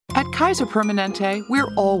Kaiser Permanente,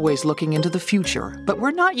 we're always looking into the future, but we're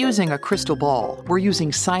not using a crystal ball. We're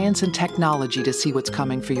using science and technology to see what's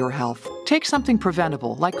coming for your health. Take something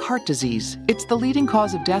preventable, like heart disease. It's the leading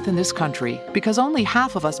cause of death in this country because only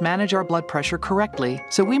half of us manage our blood pressure correctly,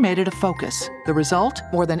 so we made it a focus. The result?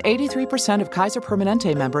 More than 83% of Kaiser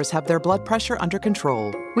Permanente members have their blood pressure under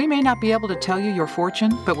control. We may not be able to tell you your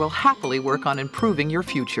fortune, but we'll happily work on improving your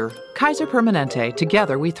future. Kaiser Permanente.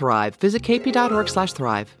 Together we thrive. Visit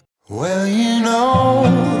kp.org/thrive. Well, you know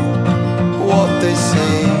what they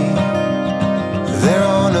say. There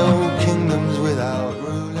are no kingdoms without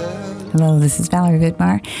rulers. Hello, this is Valerie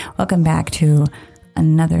Vidmar. Welcome back to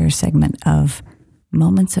another segment of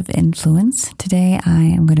Moments of Influence. Today I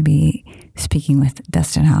am going to be speaking with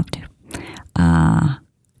Dustin Haupt. And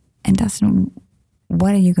Dustin,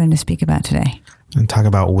 what are you going to speak about today? I'm going to talk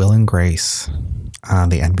about Will and Grace,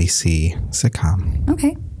 the NBC sitcom.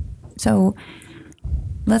 Okay. So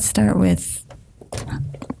let's start with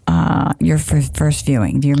your first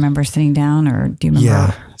viewing. Do you remember sitting down or do you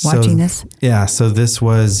remember watching this? Yeah. So this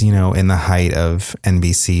was, in the height of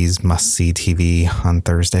NBC's must-see TV on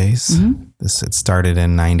Thursdays. Mm-hmm. It started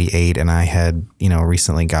in 98 and I had,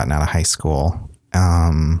 recently gotten out of high school.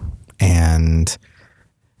 And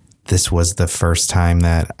this was the first time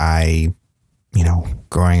that I,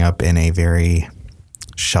 growing up in a very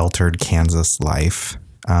sheltered Kansas life,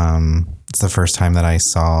 it's the first time that I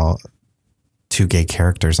saw two gay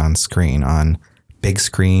characters on screen, on big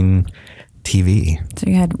screen TV. So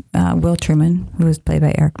you had Will Truman, who was played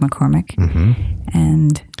by Eric McCormack, mm-hmm.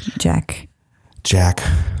 and Jack.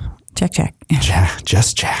 Just Jack.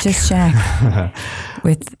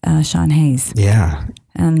 With Sean Hayes. Yeah.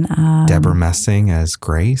 And Deborah Messing as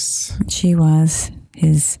Grace. She was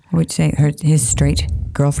his straight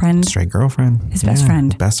girlfriend. His best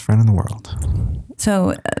friend. Best friend in the world.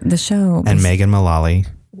 So the show. And Megan Mullally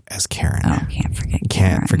as Karen. Oh,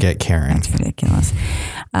 can't forget Karen. That's ridiculous.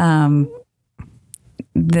 I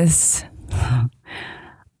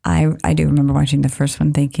do remember watching the first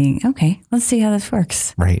one thinking, okay, let's see how this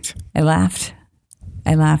works. Right. I laughed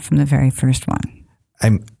from the very first one.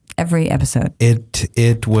 Every episode.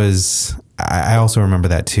 It was, I also remember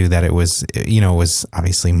that too, that it was, it was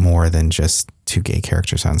obviously more than just two gay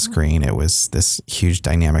characters on screen. It was this huge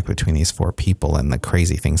dynamic between these four people and the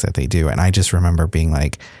crazy things that they do. And I just remember being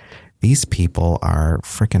like, these people are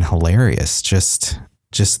freaking hilarious. Just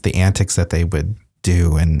the antics that they would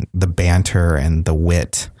do and the banter and the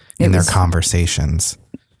wit in their conversations.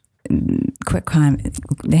 Quick comment.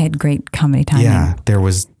 They had great comedy timing. Yeah, there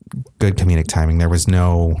was good comedic timing. There was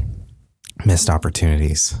no missed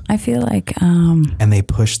opportunities. I feel like... and they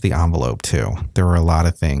pushed the envelope too. There were a lot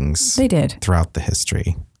of things they did throughout the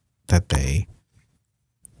history that they...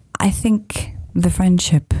 I think the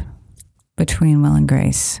friendship between Will and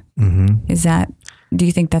Grace, mm-hmm. Do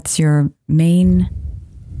you think that's your main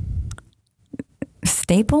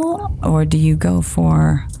staple, or do you go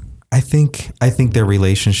for... I think their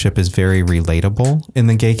relationship is very relatable in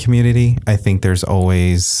the gay community. I think there's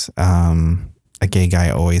always a gay guy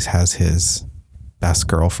always has his best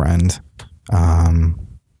girlfriend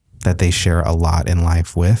that they share a lot in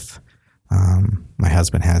life with. My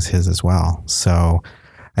husband has his as well. So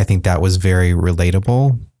I think that was very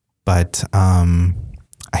relatable. But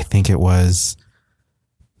I think it was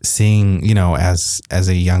seeing, as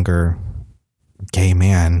a younger gay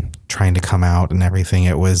man trying to come out and everything,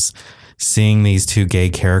 it was seeing these two gay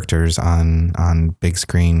characters on big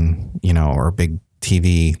screen, or big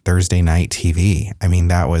TV, Thursday night TV. I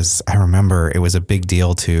mean, I remember it was a big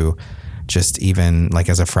deal to just even like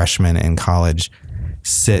as a freshman in college,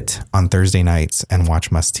 sit on Thursday nights and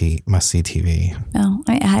watch must-see TV. Oh,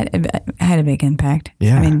 it had a big impact.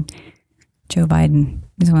 Yeah. I mean, Joe Biden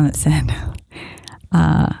is the one that said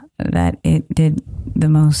that it did the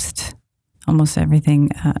most, almost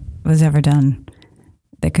everything was ever done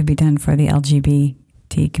that could be done for the LGBT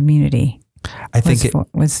community. I think it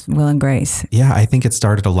was Will and Grace. Yeah, I think it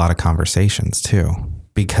started a lot of conversations too,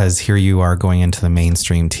 because here you are going into the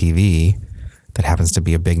mainstream TV that happens to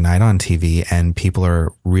be a big night on TV, and people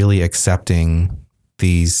are really accepting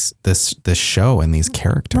this show and these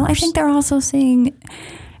characters. Well, I think they're also seeing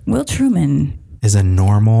Will Truman he's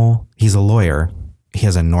a lawyer. He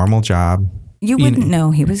has a normal job. You wouldn't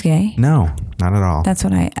know he was gay. No, not at all. That's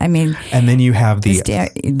what I mean. And then you have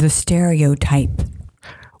the stereotype,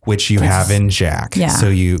 which you have in Jack. Yeah.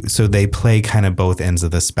 So they play kind of both ends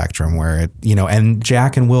of the spectrum where and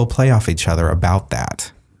Jack and Will play off each other about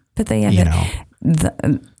that. But they have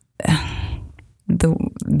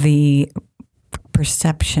the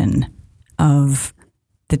perception of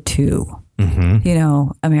the two.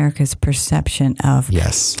 Mm-hmm. America's perception of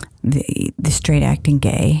the straight acting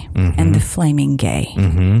gay and the flaming gay.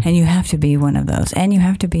 And you have to be one of those. And you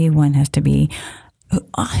have to be one has to be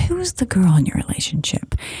who's the girl in your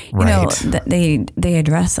relationship? You know, they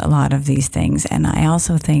address a lot of these things. And I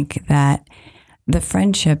also think that the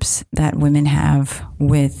friendships that women have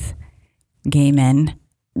with gay men,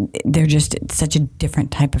 they're just such a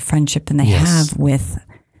different type of friendship than they have with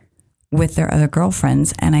their other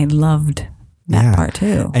girlfriends. And I loved that part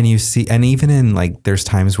too. And you see, and even in like, there's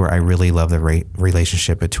times where I really love the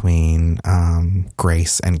relationship between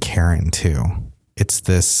Grace and Karen too. It's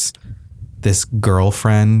this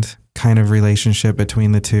girlfriend kind of relationship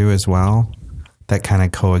between the two as well that kind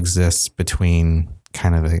of coexists between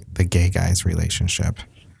kind of the gay guy's relationship.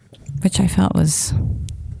 Which I felt was,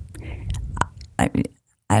 I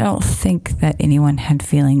don't think that anyone had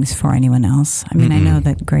feelings for anyone else. I mean, I know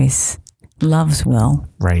that Grace loves Will.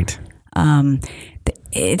 Right.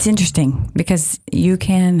 It's interesting because you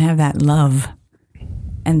can have that love.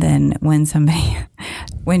 And then when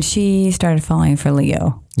she started falling for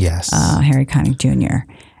Leo, yes, Harry Connick Jr.,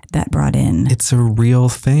 that brought in. It's a real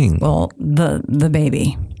thing. Well, the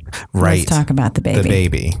baby. Right. Let's talk about the baby. The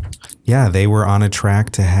baby. Yeah, they were on a track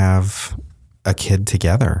to have a kid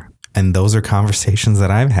together. And those are conversations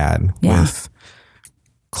that I've had with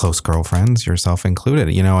close girlfriends, yourself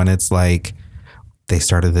included, you know, and it's like they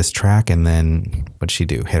started this track and then what'd she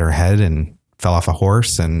do? Hit her head and fell off a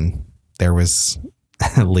horse and there was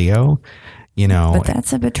Leo, you know. But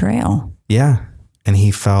that's a betrayal. Yeah. And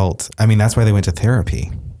he felt, I mean, that's why they went to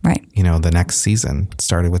therapy. Right. You know, the next season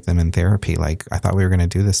started with them in therapy. Like, I thought we were going to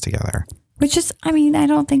do this together. Which is, I mean, I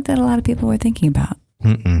don't think that a lot of people were thinking about.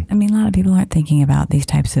 Mm-mm. I mean, a lot of people aren't thinking about these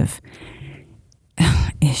types of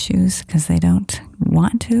issues because they don't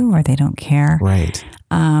want to or they don't care. Right.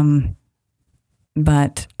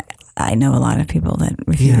 But I know a lot of people that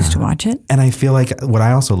refuse to watch it. And I feel like what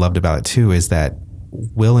I also loved about it too is that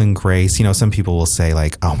Will and Grace, you know, some people will say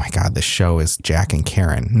like, oh my God, the show is Jack and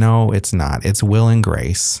Karen. No, it's not. It's Will and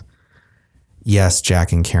Grace. Yes,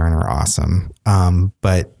 Jack and Karen are awesome.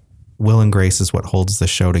 But Will and Grace is what holds the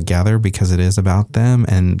show together because it is about them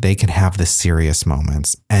and they can have the serious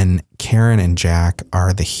moments. And Karen and Jack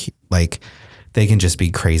are they can just be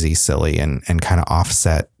crazy, silly and kind of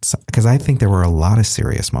offset. Because I think there were a lot of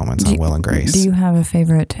serious moments on Will and Grace. Do you have a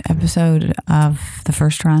favorite episode of the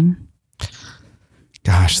first run?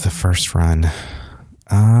 Gosh, the first run.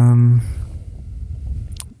 I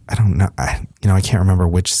don't know. I can't remember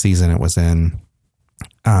which season it was in.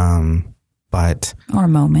 But or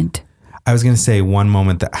moment. I was going to say one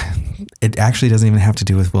moment that it actually doesn't even have to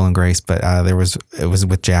do with Will and Grace, but it was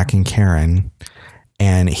with Jack and Karen,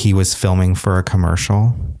 and he was filming for a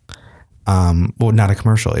commercial. Well, not a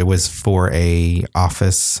commercial. It was for a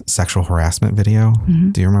office sexual harassment video.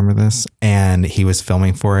 Mm-hmm. Do you remember this? And he was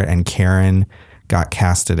filming for it, and Karen got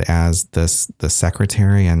casted as the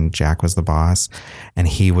secretary and Jack was the boss, and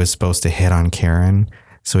he was supposed to hit on Karen.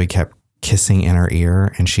 So he kept kissing in her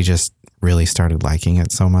ear and she just really started liking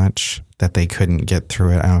it so much that they couldn't get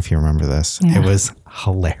through it. I don't know if you remember this. Yeah. It was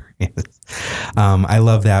hilarious. I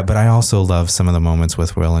love that. But I also love some of the moments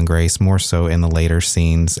with Will and Grace, more so in the later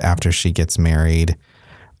scenes after she gets married.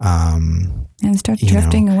 And start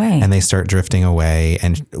drifting away. And they start drifting away.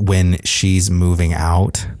 And when she's moving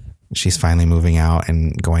out, she's finally moving out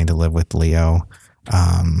and going to live with Leo.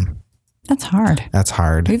 That's hard. That's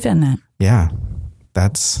hard. We've done that. Yeah.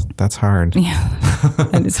 That's hard. Yeah,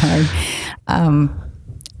 that is hard.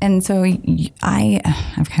 And so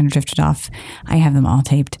I've kind of drifted off. I have them all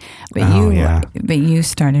taped, but you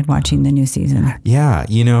started watching the new season. Yeah.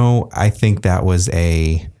 You know, I think that was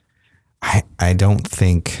I don't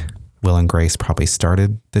think Will and Grace probably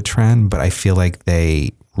started the trend, but I feel like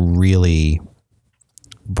they really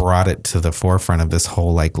brought it to the forefront of this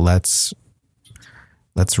whole, like, let's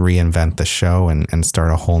reinvent the show and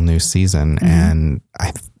start a whole new season. Mm-hmm. And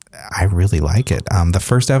I really like it. The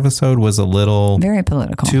first episode was a little very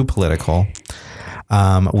political, too political.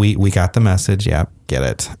 We got the message. Yep. Get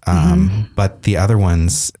it. But the other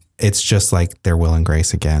ones, it's just like they're Will and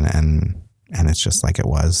Grace again. And it's just like it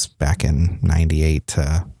was back in 98.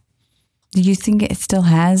 Do you think it still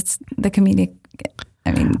has the comedic?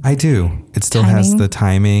 I mean, I do. It still has the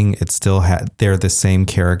timing. It still they're the same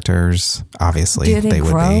characters, obviously. Do they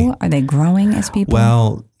grow? Would be. Are they growing as people?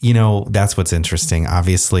 Well, you know, that's what's interesting.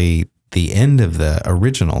 Obviously, the end of the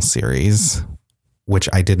original series, which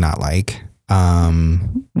I did not like,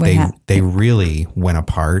 they really went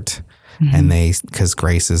apart. Mm-hmm. And because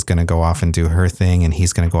Grace is going to go off and do her thing and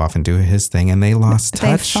he's going to go off and do his thing. And they lost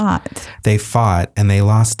touch. They fought and they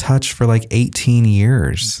lost touch for like 18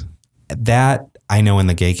 years. That, I know in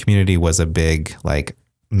the gay community was a big, like,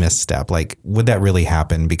 misstep? Like, would that really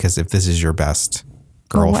happen? Because if this is your best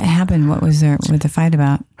Well, girl, what happened? What was the fight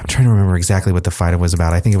about? I'm trying to remember exactly what the fight was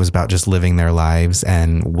about. I think it was about just living their lives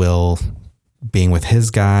and Will being with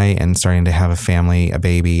his guy and starting to have a family, a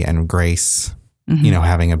baby, and Grace,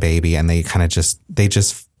 having a baby. And they kind of just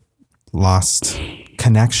lost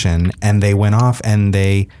connection, and they went off and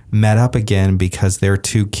they met up again because their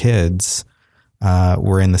two kids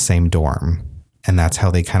were in the same dorm. And that's how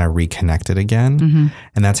they kind of reconnected again.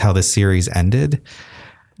 And that's how the series ended.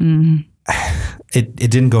 It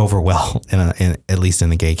didn't go over well, at least in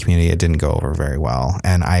the gay community. It didn't go over very well.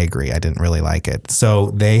 And I agree. I didn't really like it. So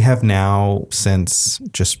they have now since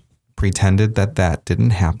just pretended that didn't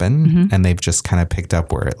happen. And they've just kind of picked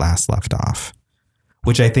up where it last left off,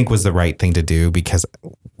 which I think was the right thing to do, because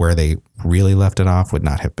where they really left it off would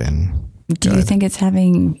not have been Do good. you think it's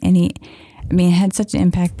having any, I mean, it had such an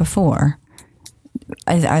impact before.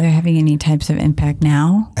 Are they having any types of impact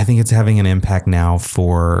now? I think it's having an impact now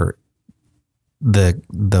for the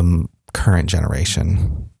current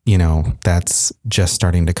generation, that's just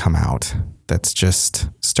starting to come out, that's just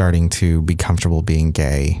starting to be comfortable being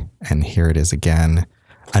gay. And here it is again.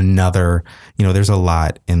 Another, there's a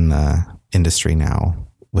lot in the industry now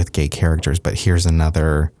with gay characters, but here's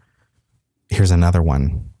another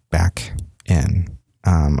one back in.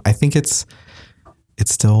 I think it's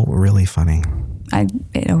still really funny.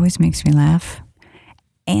 It always makes me laugh,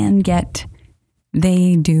 and yet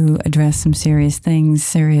they do address some serious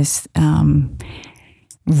things,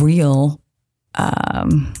 real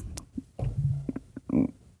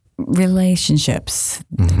relationships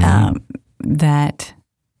that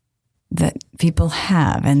people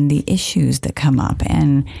have, and the issues that come up,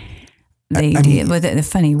 and they deal with it in a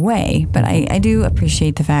funny way. But I do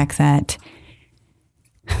appreciate the fact that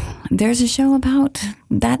there's a show about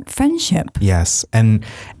that friendship. Yes. And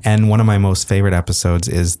one of my most favorite episodes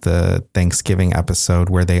is the Thanksgiving episode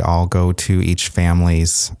where they all go to each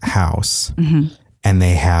family's house and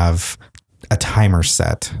they have a timer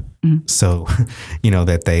set. So,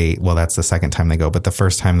 that's the second time they go, but the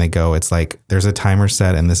first time they go, it's like, there's a timer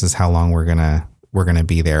set and this is how long we're going to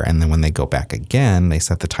be there. And then when they go back again, they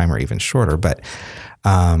set the timer even shorter. But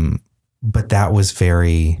that was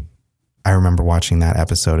I remember watching that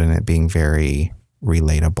episode and it being very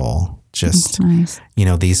relatable. Just, nice.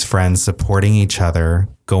 These friends supporting each other,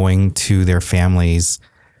 going to their families,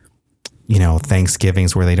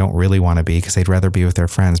 Thanksgivings where they don't really want to be because they'd rather be with their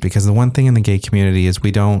friends. Because the one thing in the gay community is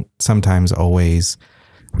we don't sometimes always,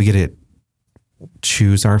 we get to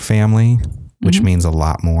choose our family, which means a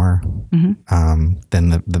lot more than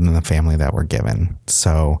the family that we're given.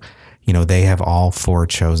 So, they have all four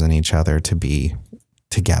chosen each other to be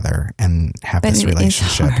together and have this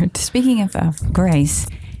relationship. It's hard. Speaking of Grace,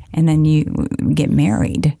 and then you get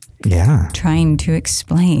married. Yeah. Trying to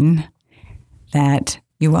explain that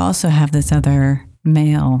you also have this other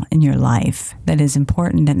male in your life that is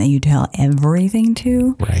important and that you tell everything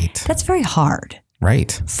to. Right. That's very hard.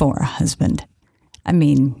 Right. For a husband. I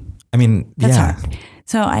mean, that's yeah. hard.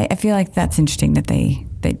 So I feel like that's interesting that they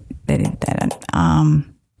did that.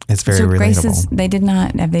 It's very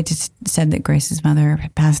relatable. Have they just said that Grace's mother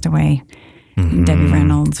passed away? Debbie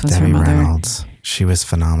Reynolds was her mother. Reynolds. She was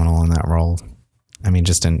phenomenal in that role. I mean,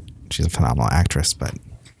 she's a phenomenal actress, but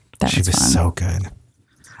she was fun. So good.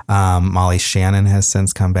 Molly Shannon has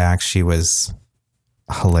since come back. She was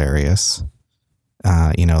hilarious.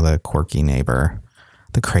 The quirky neighbor,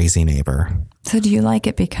 the crazy neighbor. So do you like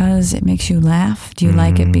it because it makes you laugh? Do you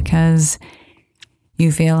like it because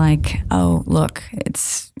you feel like, oh, look,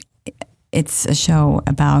 it's a show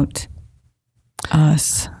about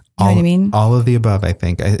us? You know what I mean? All of the above, I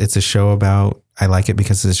think. It's a show about, I like it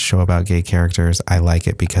because it's a show about gay characters. I like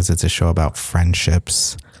it because it's a show about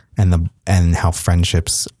friendships and how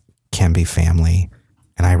friendships can be family.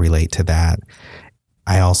 And I relate to that.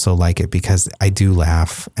 I also like it because I do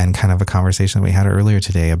laugh, and kind of a conversation that we had earlier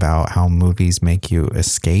today about how movies make you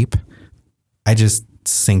escape. I just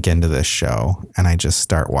sink into this show and I just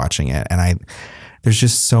start watching it. And there's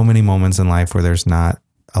just so many moments in life where there's not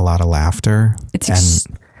a lot of laughter. It's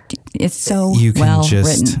so you can well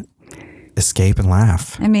just written. Escape and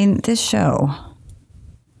laugh. I mean, this show,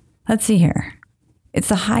 let's see here. It's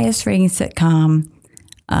the highest rating sitcom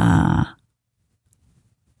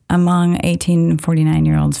among 18 and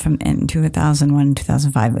 49-year-olds in 2001 and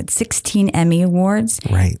 2005 with 16 Emmy Awards,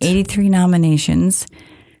 right. 83 nominations.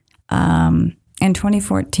 In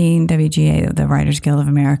 2014, WGA, the Writers Guild of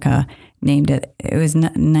America, named it. It was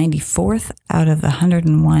 94th out of the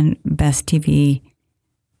 101 best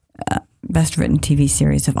written TV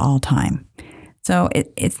series of all time. So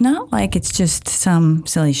it's not like it's just some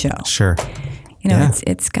silly show. Sure. Yeah.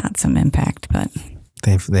 it's got some impact, but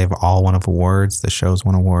They've all won awards. The show's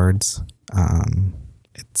won awards.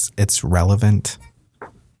 It's relevant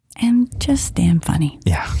and just damn funny.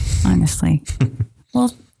 Yeah. Honestly.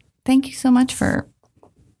 Well, thank you so much for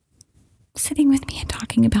sitting with me and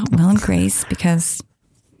talking about Will and Grace, because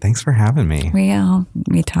Thanks for having me.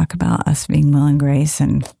 we talk about us being Will and Grace,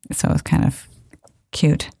 and so it's kind of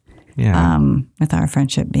cute. Yeah. With our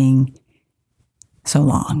friendship being so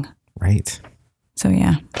long. Right. So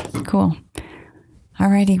yeah, cool.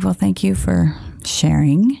 Alrighty, well, thank you for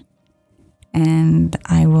sharing, and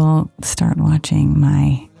I will start watching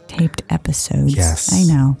my taped episodes. Yes. I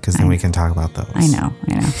know. Because then we can talk about those. I know.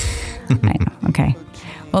 I know. Okay.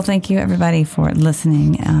 Well, thank you, everybody, for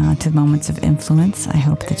listening to Moments of Influence. I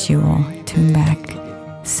hope that you will tune back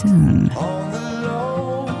soon. On the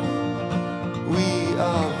low, we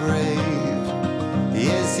are brave.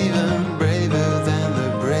 Yes, even braver than the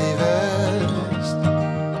bravest.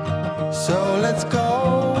 So let's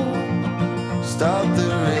go, start the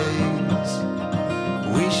race.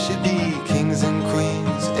 We should be kings and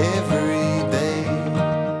queens every day.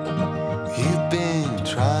 You've been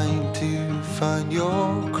trying to find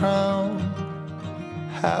your crown.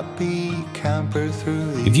 Happy camper through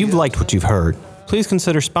the If you've liked what you've heard, please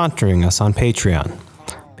consider sponsoring us on Patreon.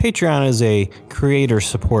 Patreon is a creator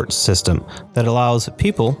support system that allows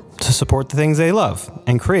people to support the things they love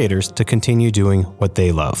and creators to continue doing what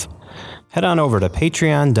they love. Head on over to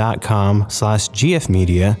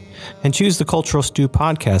patreon.com/gfmedia and choose the Cultural Stew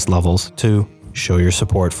podcast levels to show your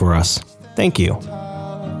support for us. Thank you.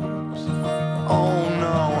 Oh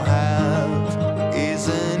no, half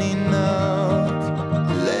isn't enough.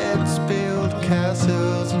 Let's build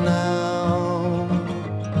castles now.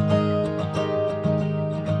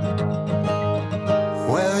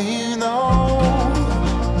 Well, you know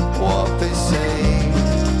what they say.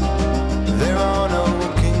 There are no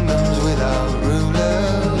kingdoms without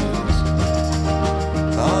rulers.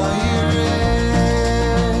 Are you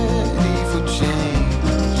ready for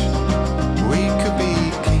change? We could be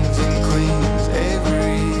kings and queens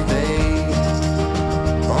every day.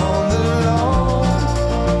 On the low,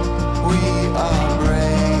 we are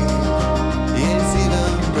brave. Yes,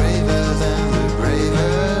 even braver than the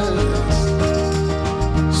bravest.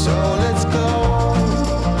 So let's go,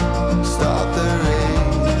 start the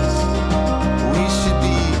race. We should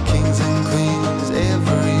be kings and queens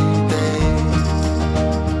every day.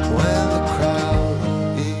 When the crowd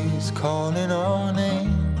is calling our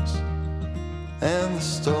names and the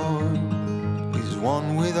storm is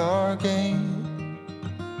one with our game,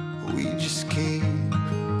 we just keep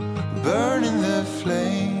burning the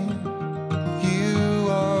flame. You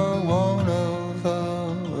are one of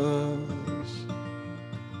us.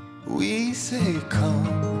 We say come,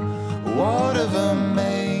 whatever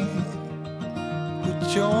may, we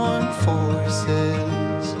join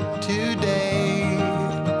forces today.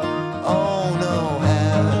 Oh no,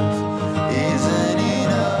 half isn't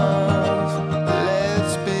enough.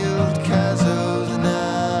 Let's build castles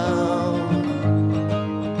now.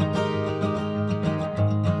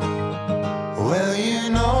 Well, you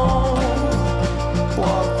know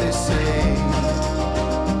what they say.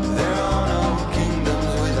 There are no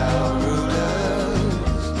kingdoms without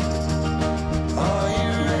rulers. Are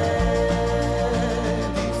you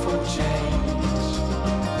ready for change?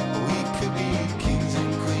 We could be kings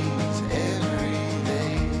and queens every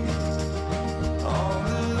day. On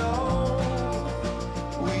the low,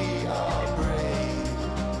 we are brave.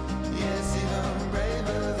 Yes, even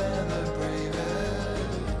braver than the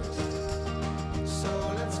bravest. So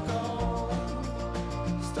let's go,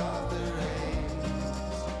 start the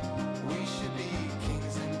race. We should be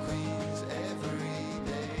kings and queens every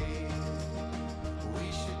day. We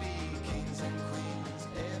should be kings and queens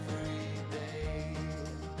every day.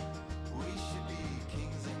 We should be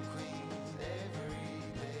kings and queens every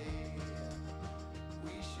day.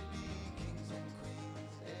 We should be kings and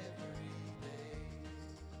queens every day.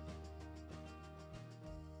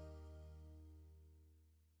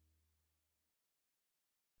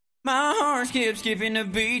 My heart skips skipping the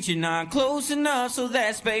beat. You're not close enough, so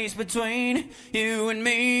that space between you and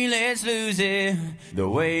me, let's lose it. The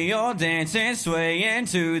way you're dancing, swaying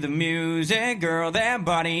to the music, girl, that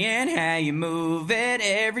body and how you move it.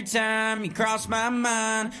 Every time you cross my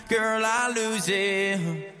mind, girl, I lose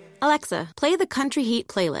it. Alexa, play the Country Heat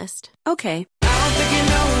playlist. Okay. I don't think you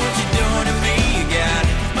know what you're doing to me. You got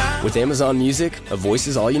my With Amazon Music, a voice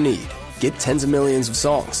is all you need. Get tens of millions of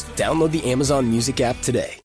songs. Download the Amazon Music app today.